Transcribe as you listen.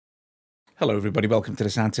Hello everybody, welcome to the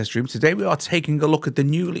sound test room. Today we are taking a look at the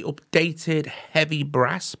newly updated Heavy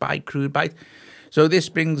Brass by Crude Byte. So this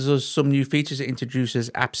brings us some new features. It introduces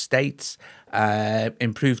app states,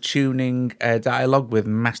 improved tuning dialogue with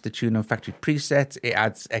master tune and factory presets. It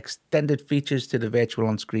adds extended features to the virtual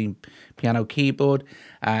on-screen piano keyboard,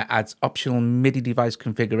 adds optional MIDI device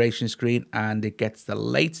configuration screen, and it gets the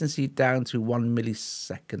latency down to 1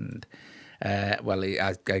 millisecond. Well,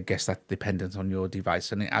 I guess that's dependent on your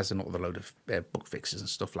device, and it has another load of bug fixes and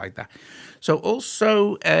stuff like that. So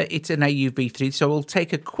also, it's an AUv3, so we'll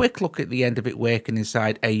take a quick look at the end of it working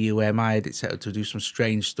inside AUM. I had it set up to do some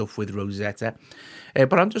strange stuff with Rozeta,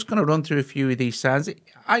 but I'm just going to run through a few of these sounds.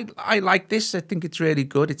 I like this. I think it's really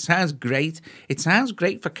good. It sounds great. It sounds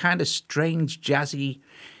great for kind of strange, jazzy,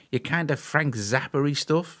 your kind of Frank Zappa-y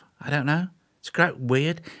stuff. I don't know. It's quite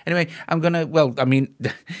weird. Anyway, I'm going to, well, I mean,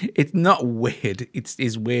 it's not weird. It's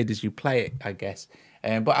as weird as you play it, I guess.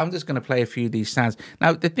 But I'm just going to play a few of these sounds.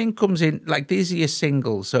 Now, the thing comes in, like, these are your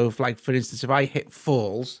singles. So, if, like, for instance, if I hit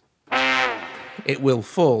falls, it will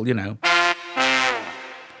fall, you know.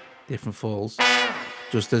 Different falls,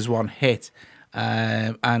 just as one hit.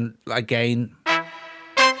 And, again...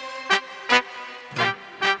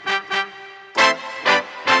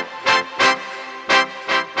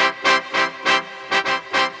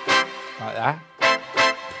 like that,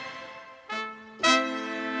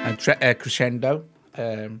 and crescendo,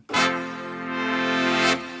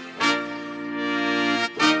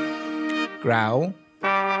 growl,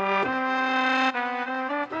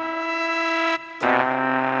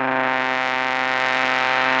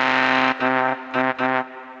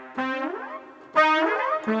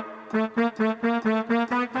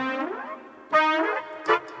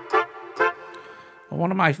 one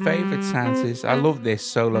of my favourite sounds is, I love this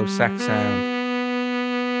solo sax sound.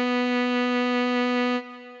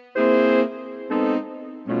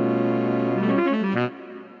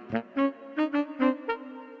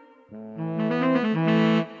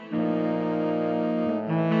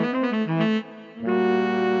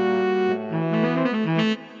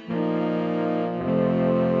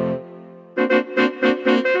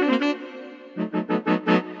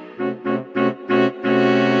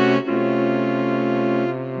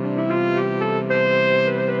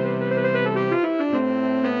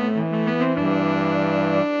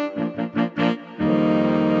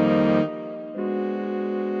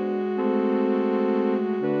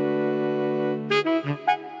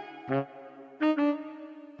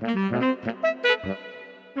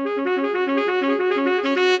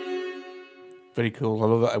 Very cool. I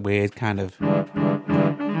love that weird kind of...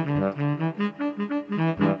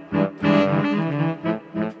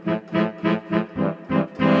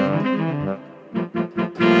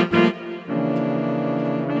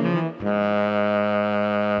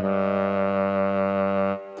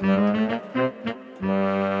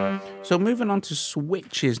 So moving on to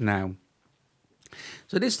switches now.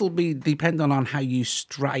 So this will be dependent on how you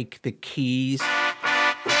strike the keys.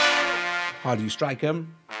 How do you strike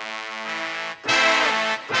them?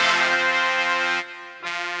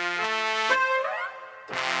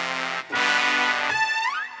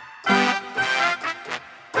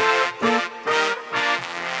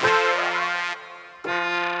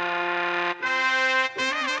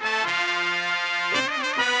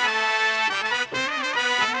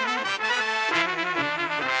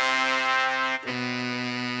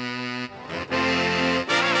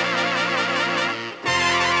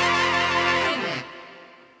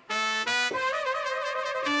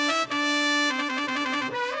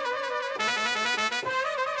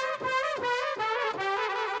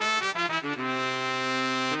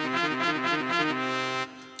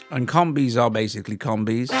 And combis are basically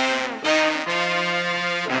combis.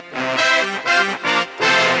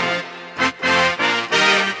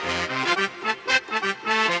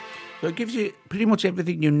 So it gives you pretty much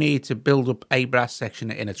everything you need to build up a brass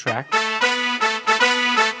section in a track.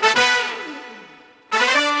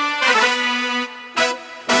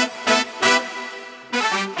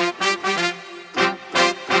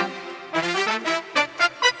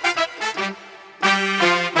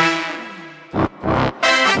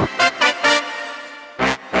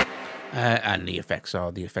 And the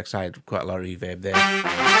effects I had quite a lot of reverb there.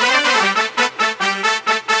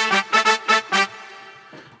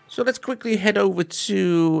 So let's quickly head over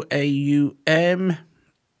to AUM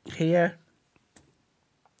here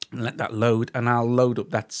and let that load, and I'll load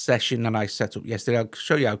up that session that I set up yesterday. I'll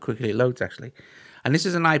show you how quickly it loads actually. And this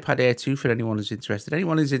is an iPad Air 2 for anyone who's interested.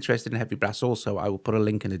 Anyone who's interested in heavy brass also, I will put a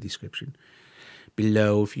link in the description.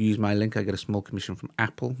 below. If you use my link, I get a small commission from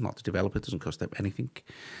Apple, not the developer. It doesn't cost them anything.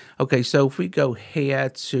 Okay, so if we go here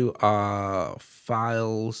to our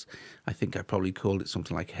files, I think I probably called it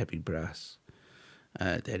something like heavy brass.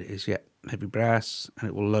 There it is, yeah, heavy brass, and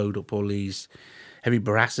it will load up all these heavy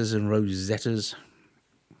brasses and rosetas.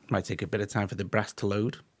 Might take a bit of time for the brass to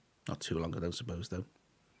load. Not too long, I don't suppose, though.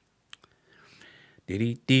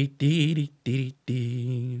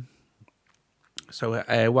 So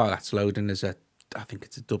while that's loading, there's I think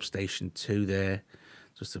it's a Dubstation 2 there.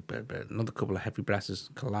 Just another couple of heavy brasses,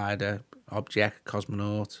 Collider, Objeq,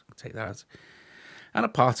 Kosmonaut, take that out. And a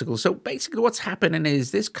particle. So basically what's happening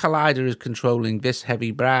is this collider is controlling this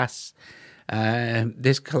heavy brass.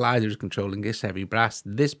 This collider is controlling this heavy brass.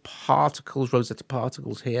 This particles, Rozeta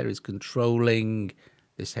particles here, is controlling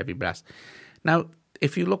this heavy brass. Now,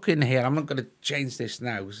 if you look in here, I'm not going to change this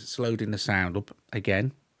now because it's loading the sound up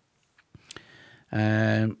again.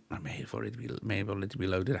 I may have already be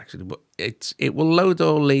loaded actually, but it will load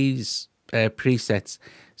all these presets.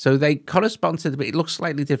 So they correspond to but it looks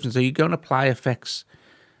slightly different. So you go and apply effects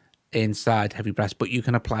inside heavy brass, but you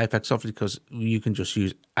can apply effects obviously because you can just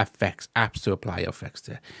use effects apps to apply effects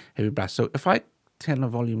to heavy brass. So if I turn the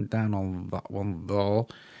volume down on that one there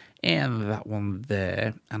and that one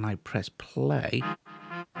there, and I press play,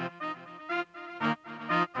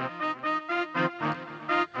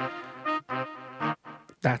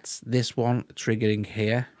 that's this one triggering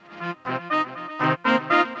here,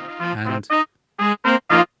 and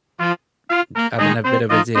having a bit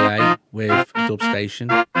of a delay with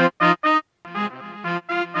Dubstation.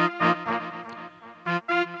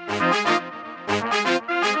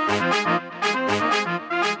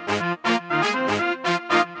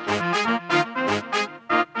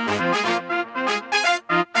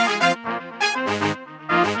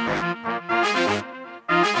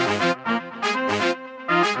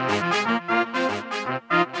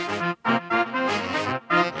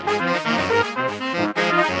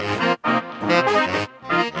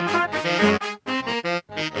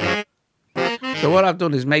 So what I've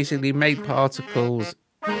done is basically made particles,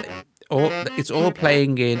 it's all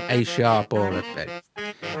playing in A sharp or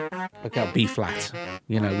look at B flat,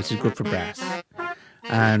 you know, which is good for brass,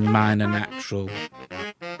 and mine are natural.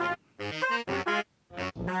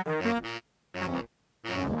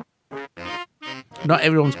 Not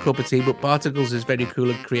everyone's cup of tea, but particles is very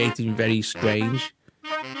cool at creating very strange.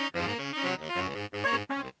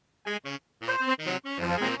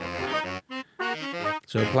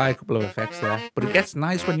 So apply a couple of effects there, but it gets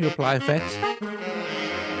nice when you apply effects.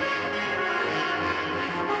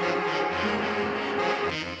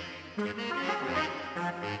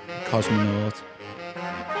 Kosmonaut.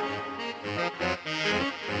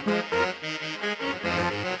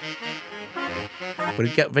 But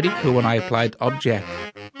it got very cool when I applied Objeq.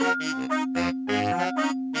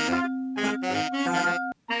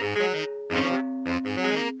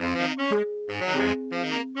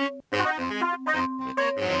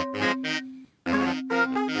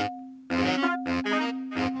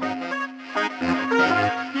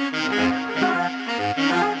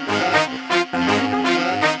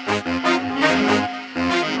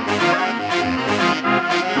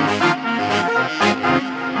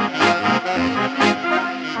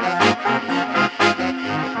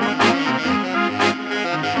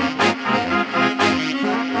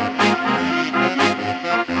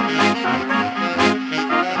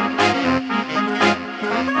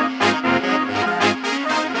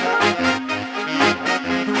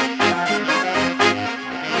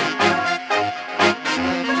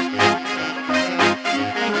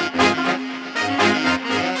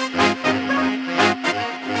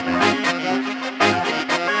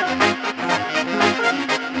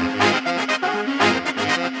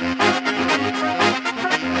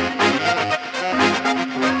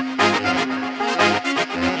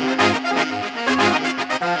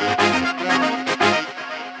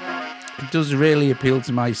 Does really appeal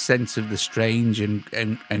to my sense of the strange and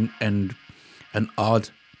odd.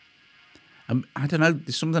 I don't know,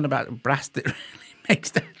 there's something about brass that really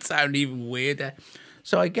makes that sound even weirder.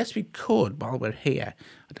 So I guess we could, while we're here,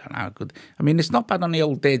 I don't know how good. I mean, it's not bad on the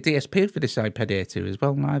old DSP for this iPad Air 2 as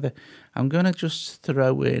well, neither. I'm going to just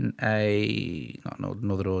throw in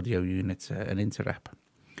another audio unit, an interrupt,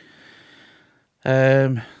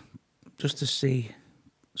 just to see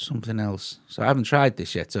something else. So I haven't tried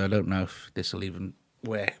this yet, so I don't know if this will even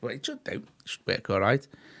work, but it should do. It should work all right.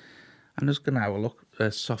 I'm just going to have a look.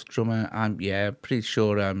 Soft drummer, yeah, pretty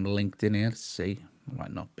sure I'm linked in here. Let's see. It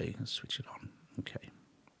might not be. Let's switch it on. Okay.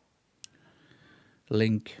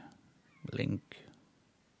 Link.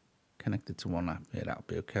 Connected to one app. Yeah, that'll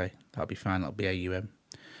be okay. That'll be fine. That'll be AUM.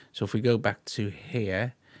 So if we go back to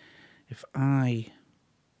here, if I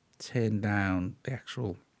turn down the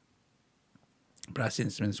actual brass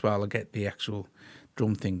instruments while I get the actual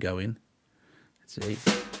drum thing going, let's see.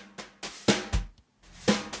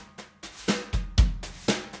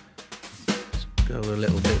 Let's go a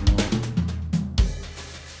little bit more.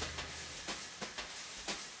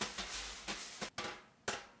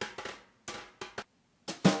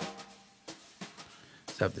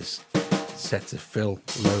 Let's have this set to fill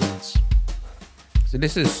loads. So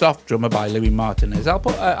this is Soft Drummer by Louis Martinez. I'll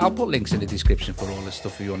put links in the description for all this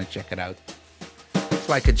stuff if you want to check it out. It's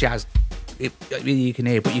like a jazz, you can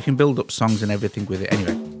hear, but you can build up songs and everything with it.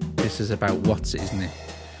 Anyway, this is about What's It, isn't it?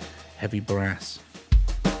 Heavy brass.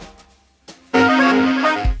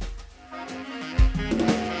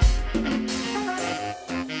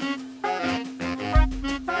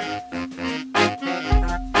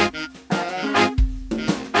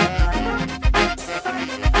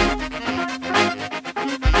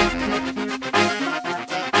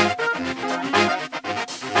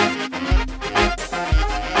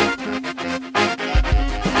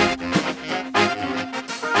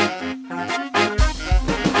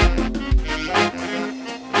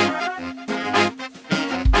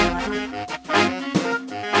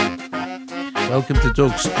 Welcome to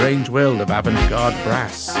Doug's strange world of avant-garde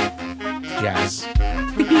brass jazz.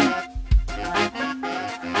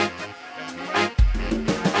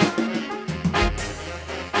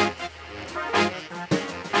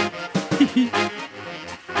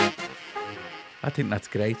 I think that's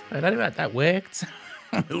great. I don't know if that worked.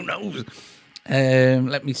 Who knows?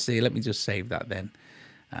 Let me see. Let me just save that then,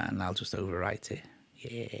 and I'll just overwrite it.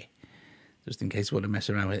 Yeah, just in case I want to mess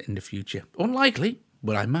around with it in the future. Unlikely,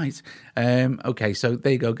 but I might. Okay, so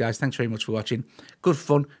there you go, guys. Thanks very much for watching. Good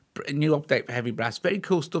fun. New update for heavy brass. Very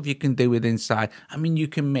cool stuff you can do with inside. I mean, you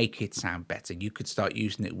can make it sound better. You could start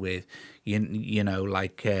using it with, you know,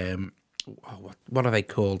 like what are they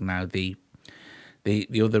called now? The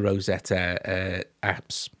other Rozeta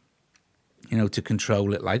apps. You know, to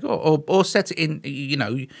control it, like, or set it in, you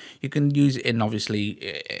know, you can use it in, obviously,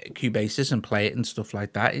 Cubasis and play it and stuff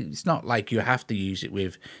like that. It's not like you have to use it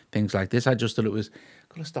with things like this. I just thought it was,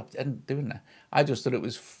 gotta stop doing that. I just thought it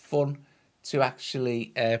was fun to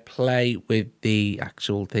actually play with the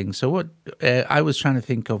actual thing. So what I was trying to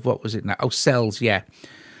think of, what was it now? Oh, Cells, yeah.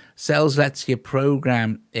 Cells lets you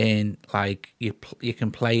program in, like, you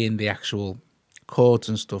can play in the actual chords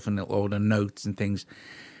and stuff, and all the notes and things.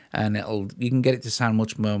 And you can get it to sound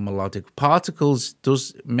much more melodic. Particles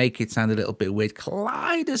does make it sound a little bit weird.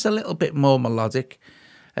 Collide is a little bit more melodic.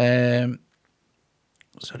 Sorry,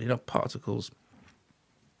 not Particles.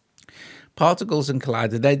 Particles and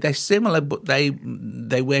Collider, they're similar, but they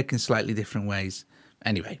work in slightly different ways.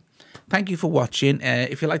 Anyway, thank you for watching.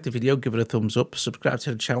 If you liked the video, give it a thumbs up. Subscribe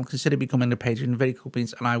to the channel. Consider becoming a patron. Very cool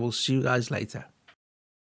beans. And I will see you guys later.